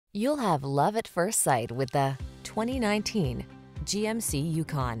You'll have love at first sight with the 2019 GMC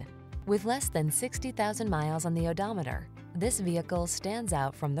Yukon. With less than 60,000 miles on the odometer, this vehicle stands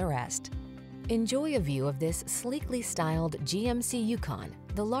out from the rest. Enjoy a view of this sleekly styled GMC Yukon,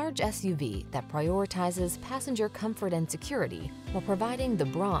 the large SUV that prioritizes passenger comfort and security while providing the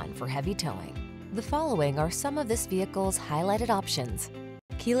brawn for heavy towing. The following are some of this vehicle's highlighted options: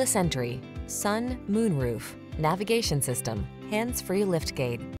 keyless entry, sun, moonroof, navigation system, hands-free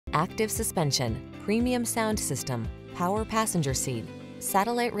liftgate, active suspension, premium sound system, power passenger seat,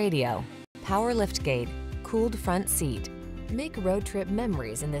 satellite radio, power liftgate, cooled front seat. Make road trip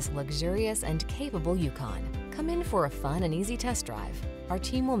memories in this luxurious and capable Yukon. Come in for a fun and easy test drive. Our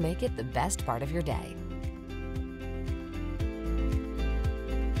team will make it the best part of your day.